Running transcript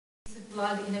of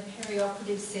blood in a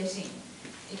perioperative setting.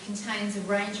 It contains a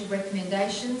range of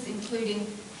recommendations, including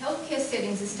healthcare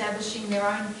settings establishing their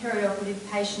own perioperative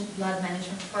patient blood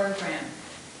management program.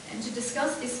 And to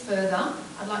discuss this further,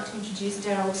 I'd like to introduce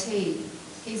Daryl Teague.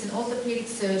 He's an orthopaedic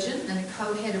surgeon and a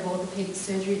co-head of orthopaedic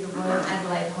surgery at the Royal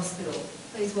Adelaide Hospital.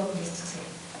 Please welcome Mr. Teague.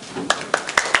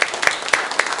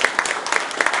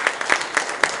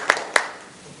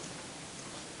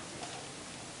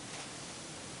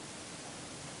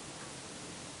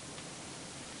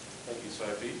 Thank you,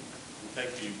 Sophie, and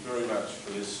thank you very much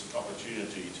for this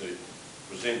opportunity to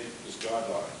present this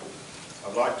guideline.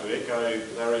 I'd like to echo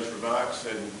Larry's remarks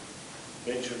and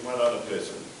mention one other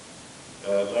person,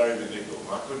 Larry McNichol.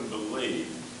 I couldn't believe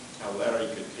how Larry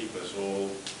could keep us all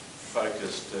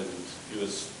focused and give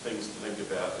us things to think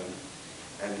about,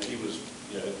 and he was,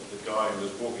 the guy who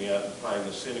was walking out and playing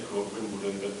the centre court at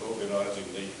Wimbledon, but organising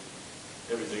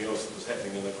everything else that was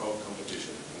happening in the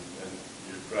competition, and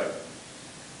he was great.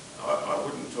 I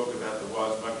wouldn't talk about the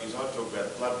wise monkeys, I'd talk about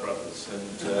blood brothers, and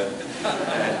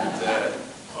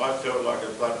I felt like a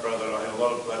blood brother. I had a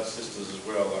lot of blood sisters as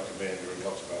well, like Amanda and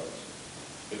Cox brothers.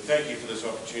 But thank you for this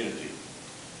opportunity.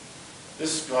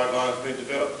 This guideline has been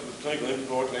developed with clinical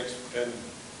import and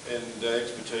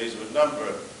expertise of a number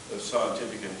of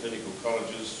scientific and clinical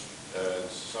colleges and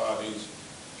societies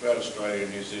throughout Australia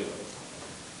and New Zealand.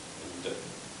 And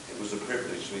it was a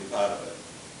privilege to be part of it.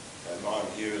 And I'm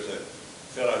here as a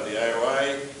fellow of the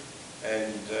AOA,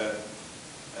 and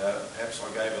perhaps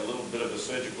I gave a little bit of a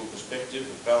surgical perspective,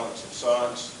 a balance of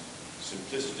science,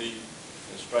 simplicity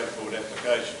and straightforward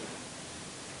application.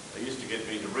 They used to get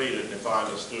me to read it, and if I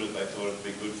understood it, they thought it would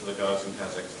be good for the guys in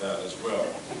Kazakhstan as well.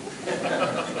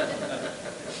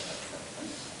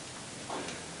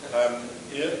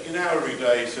 In our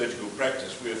everyday surgical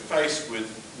practice, we are faced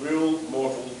with real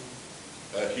mortal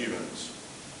humans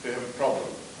who have a problem,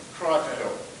 a cry for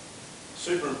help,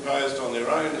 superimposed on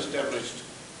their own established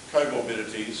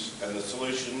comorbidities, and the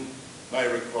solution may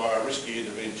require risky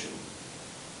intervention.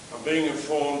 I'm being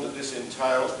informed that this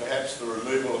entails perhaps the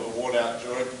removal of a worn-out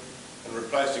joint and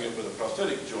replacing it with a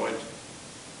prosthetic joint.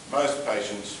 Most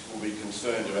patients will be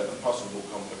concerned about the possible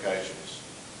complications: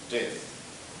 death,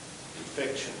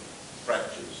 infection,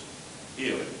 fractures,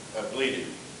 healing,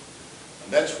 bleeding.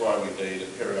 And that's why we need a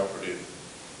perioperative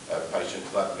patient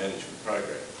blood management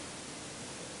program.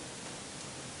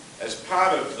 As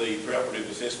part of the preoperative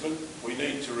assessment, we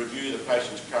need to review the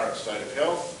patient's current state of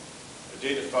health,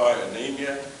 identify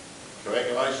anemia,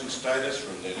 coagulation status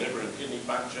from their liver and kidney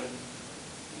function,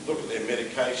 look at their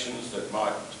medications that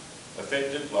might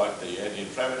affect it, like the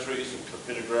anti-inflammatories and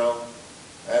clopidogrel,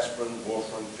 aspirin,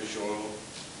 warfarin, fish oil,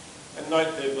 and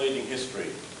note their bleeding history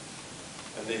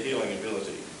and their healing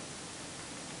ability.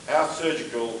 Our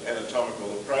surgical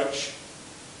anatomical approach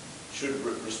should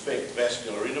respect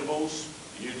vascular intervals,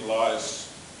 utilise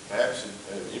perhaps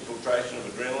infiltration of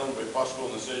adrenaline where possible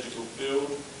in the surgical field,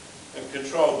 and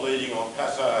control bleeding on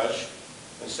passage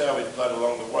and salvage blood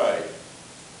along the way.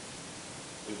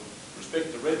 We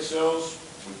respect the red cells,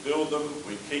 we build them,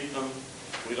 we keep them,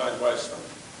 we don't waste them.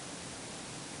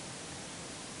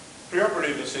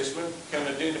 Preoperative assessment can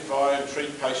identify and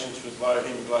treat patients with low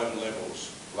haemoglobin levels,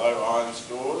 low iron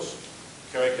stores,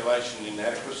 coagulation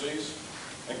inadequacies,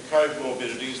 and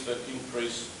comorbidities that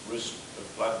increase risk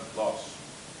of blood loss.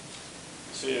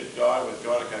 You see a guy with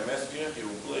gynecomastia, he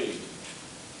will bleed.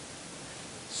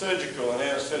 Surgical and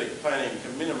anaesthetic planning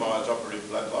can minimise operative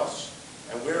blood loss,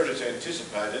 and where it is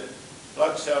anticipated,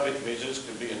 blood salvage measures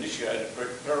can be initiated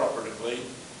perioperatively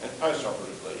and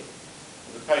postoperatively.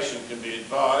 The patient can be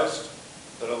advised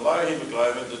that a low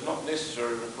haemoglobin does not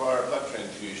necessarily require a blood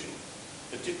transfusion,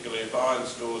 particularly if iron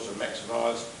stores are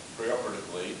maximised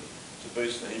preoperatively to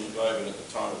boost the haemoglobin at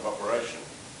the time of operation.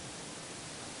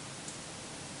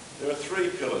 There are three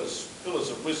pillars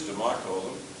of wisdom I call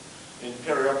them, in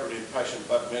perioperative patient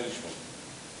blood management.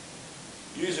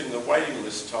 Using the waiting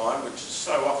list time, which is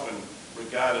so often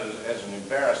regarded as an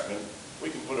embarrassment,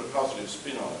 we can put a positive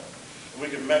spin on it. And we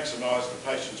can maximise the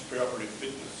patient's preoperative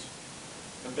fitness.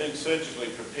 And being surgically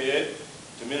prepared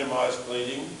to minimise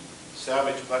bleeding,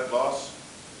 salvage blood loss,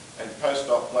 and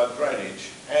post-op blood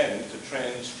drainage, and to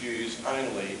transfuse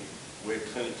only where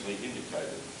clinically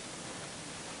indicated.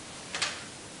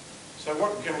 So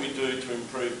what can we do to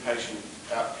improve patient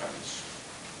outcomes?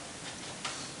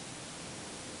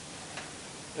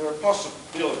 There are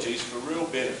possibilities for real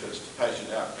benefits to patient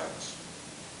outcomes.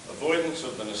 Avoidance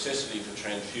of the necessity for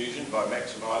transfusion by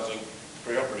maximising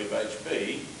preoperative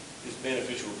HB is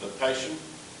beneficial to the patient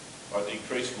by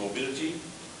decreased morbidity,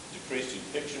 decreased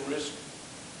infection risk,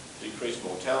 decreased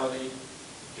mortality,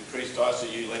 decreased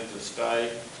ICU length of stay,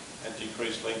 and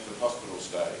decreased length of hospital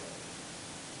stay.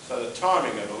 So the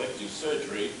timing of elective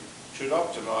surgery should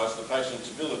optimise the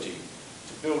patient's ability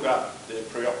to build up their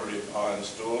preoperative iron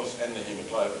stores and their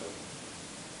haemoglobin.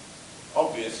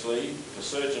 Obviously, if a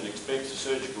surgeon expects a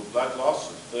surgical blood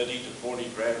loss of 30 to 40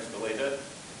 grams per litre,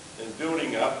 then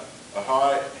building up a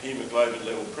high haemoglobin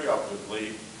level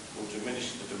preoperatively will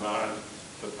diminish the demand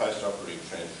for post-operative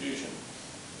transfusion.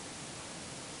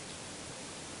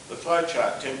 The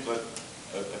flowchart template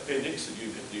appendix that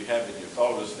you have in your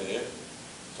folders there,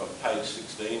 it's on page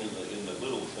 16 in the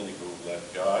little clinical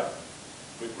guide,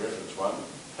 quick reference one,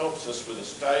 helps us with a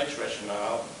stage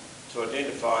rationale to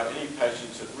identify any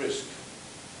patients at risk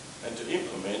and to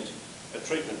implement a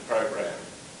treatment program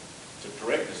to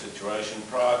correct the situation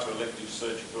prior to elective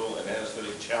surgical and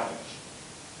anaesthetic challenge.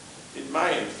 It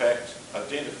may in fact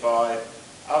identify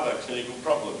other clinical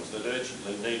problems that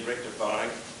urgently need rectifying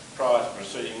prior to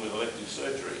proceeding with elective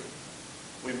surgery.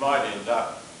 We might end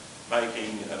up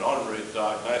making an en route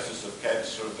diagnosis of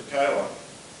cancer of the colon.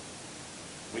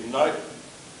 We note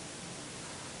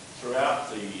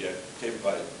throughout the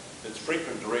template its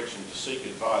frequent direction to seek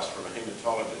advice from a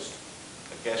haematologist,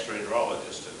 a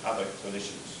gastroenterologist and other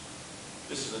clinicians.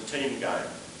 This is a team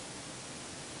game.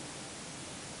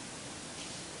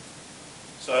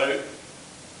 So,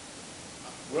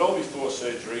 well before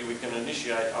surgery we can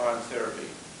initiate iron therapy,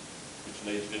 which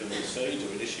needs vitamin C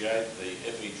to initiate the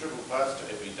Fe triple plus to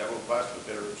Fe double plus for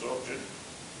better absorption.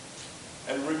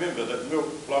 And remember that milk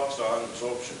blocks iron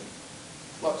absorption.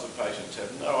 Lots of patients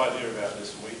have no idea about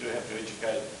this, and we do have to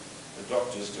educate the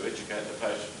doctors to educate the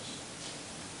patients.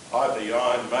 IV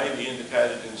iron may be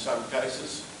indicated in some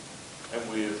cases,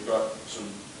 and we've got some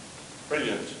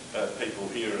brilliant people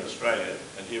here in Australia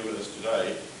and here with us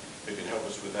today who can help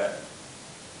us with that.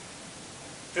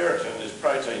 Ferritin is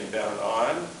protein-bound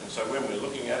iron, and so when we're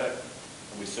looking at it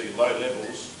and we see low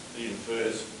levels, it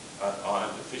infers iron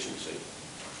deficiency.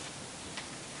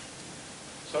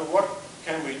 So what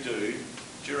can we do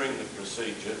during the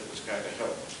procedure that's going to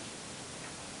help?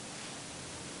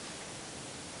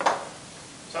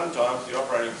 Sometimes the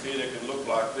operating theatre can look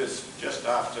like this just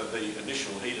after the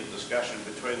initial heated discussion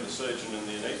between the surgeon and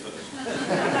the anaesthetist.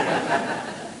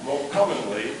 More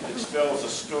commonly, it spells a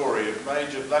story of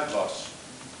major blood loss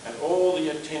and all the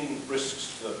attendant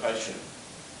risks to the patient.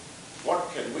 What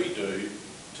can we do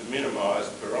to minimise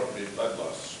perioperative blood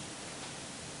loss?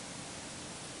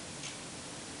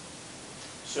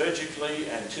 Surgically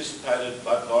anticipated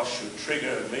blood loss should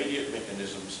trigger immediate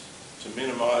mechanisms to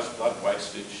minimise blood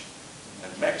wastage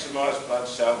and maximise blood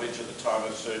salvage at the time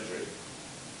of surgery.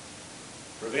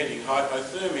 Preventing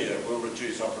hypothermia will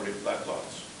reduce operative blood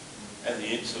loss and the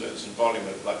incidence and volume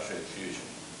of blood transfusion.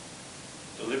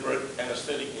 Deliberate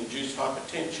anaesthetic-induced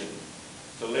hypertension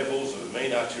to levels of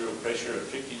mean arterial pressure of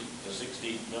 50 to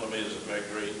 60 millimetres of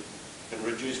mercury can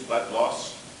reduce blood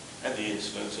loss and the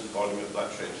incidence and volume of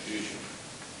blood transfusion.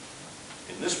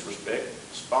 In this respect,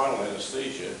 spinal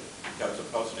anaesthesia becomes a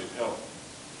positive help.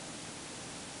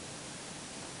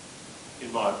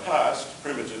 In my past,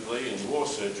 primitively in war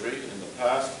surgery, in the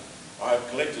past, I have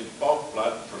collected bulk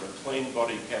blood from a clean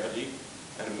body cavity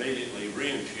and immediately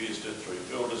reinfused it through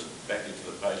filters back into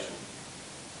the patient.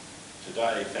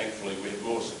 Today, thankfully, we have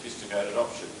more sophisticated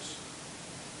options.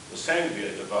 The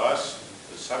Sangvia device,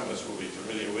 as some of us will be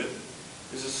familiar with,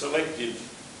 is a selective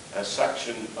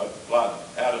suction of blood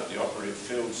out of the operative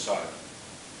field site,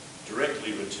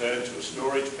 directly returned to a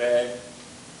storage bag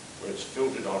where it's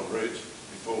filtered en route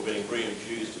before being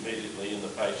reinfused immediately in the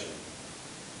patient.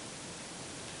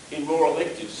 In more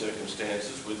elective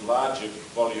circumstances with larger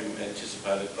volume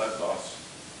anticipated blood loss,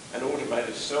 an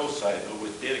automated cell saver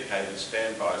with dedicated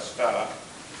standby staff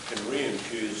can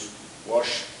reinfuse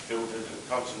washed, filtered and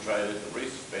concentrated and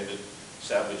resuspended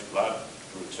salvaged blood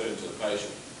to return to the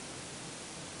patient.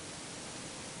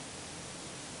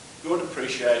 Good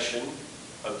appreciation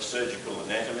of surgical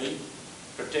anatomy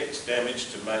protects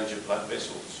damage to major blood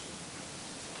vessels.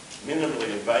 Minimally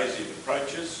invasive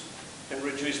approaches can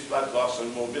reduce blood loss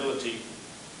and morbidity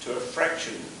to a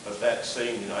fraction of that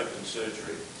seen in open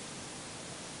surgery.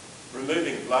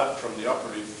 Removing blood from the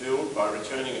operative field by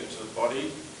returning it to the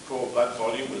body, core blood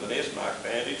volume with an S-mark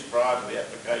bandage prior to the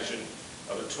application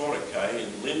of a tourniquet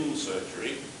in limb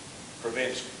surgery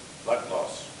prevents blood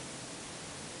loss.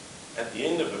 At the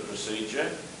end of the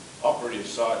procedure, operative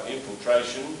site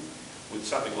infiltration with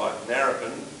something like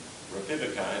Narrapin,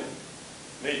 ropivacaine,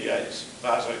 mediates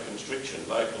vasoconstriction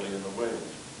locally in the wound.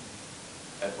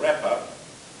 At wrap-up,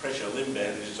 pressure limb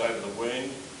bandages over the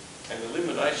wound and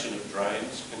elimination of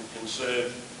drains can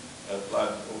conserve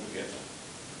blood altogether.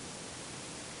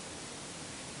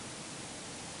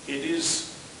 It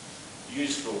is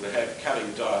useful to have cutting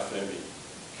diathermy,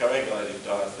 coagulative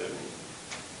diathermy,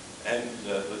 and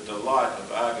the delight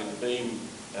of argon beam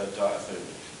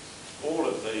diathermy. All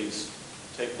of these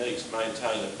techniques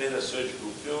maintain a better surgical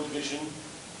field vision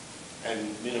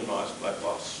and minimise blood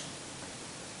loss.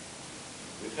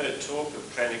 We've heard talk of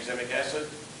tranexamic acid,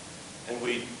 and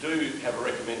we do have a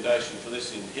recommendation for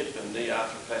this in hip and knee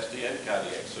arthroplasty and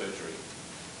cardiac surgery.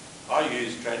 I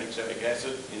use tranexamic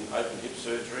acid in open hip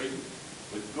surgery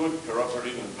with good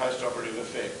perioperative and postoperative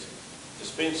effect,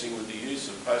 dispensing with the use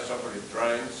of postoperative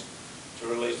drains to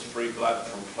release free blood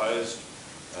from closed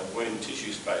wound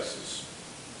tissue spaces.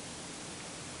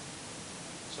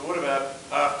 So what about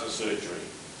after surgery?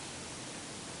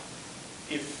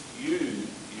 If you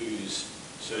use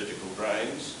surgical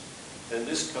drains, then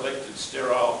this collected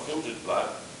sterile filtered blood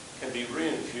can be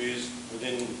reinfused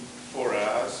within 4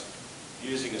 hours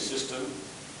using a system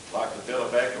like the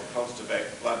Bellovac or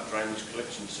Constavac blood drainage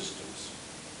collection systems.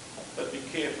 But be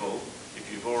careful if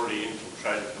you've already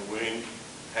infiltrated the wound,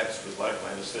 perhaps with local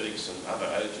anaesthetics and other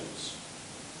agents.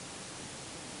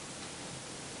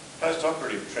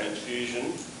 Post-operative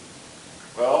transfusion,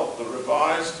 well, the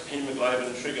revised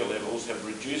haemoglobin trigger levels have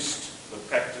reduced the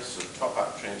practice of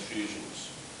top-up transfusions.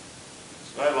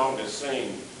 It's no longer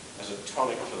seen as a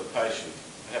tonic for the patient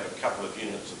to have a couple of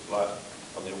units of blood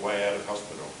on their way out of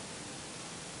hospital.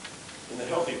 In the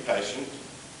healthy patient,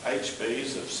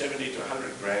 HBs of 70 to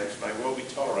 100 grams may well be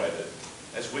tolerated,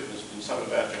 as witnessed in some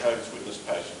of our Jehovah's Witness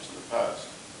patients in the past.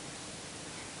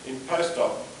 In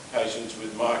post-op patients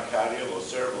with myocardial or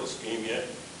cerebral ischemia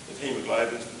with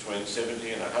haemoglobins between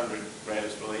 70 and 100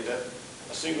 grams per litre,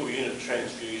 a single unit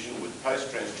transfusion with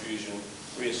post-transfusion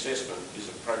reassessment is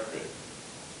appropriate.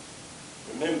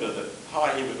 Remember that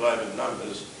high haemoglobin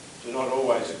numbers do not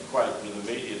always equate with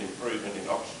immediate improvement in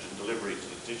oxygen delivery to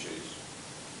the tissues.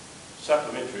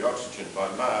 Supplementary oxygen by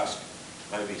mask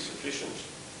may be sufficient.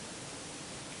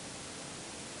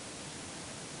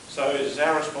 So it is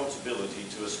our responsibility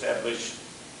to establish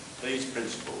these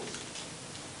principles,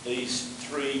 these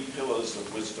 3 pillars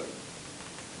of wisdom,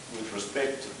 with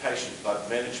respect to patient blood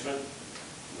management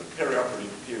in the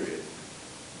perioperative period,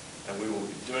 and we will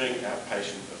be doing our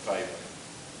patient a favour.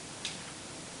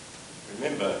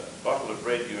 Remember, the bottle of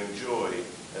bread you enjoy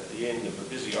at the end of a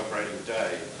busy operating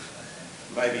day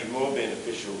may be more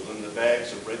beneficial than the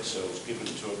bags of red cells given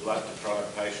to a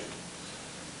blood-deprived patient.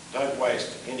 Don't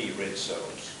waste any red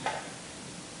cells.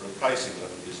 Replacing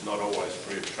them is not always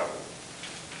free of trouble.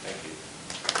 Thank you.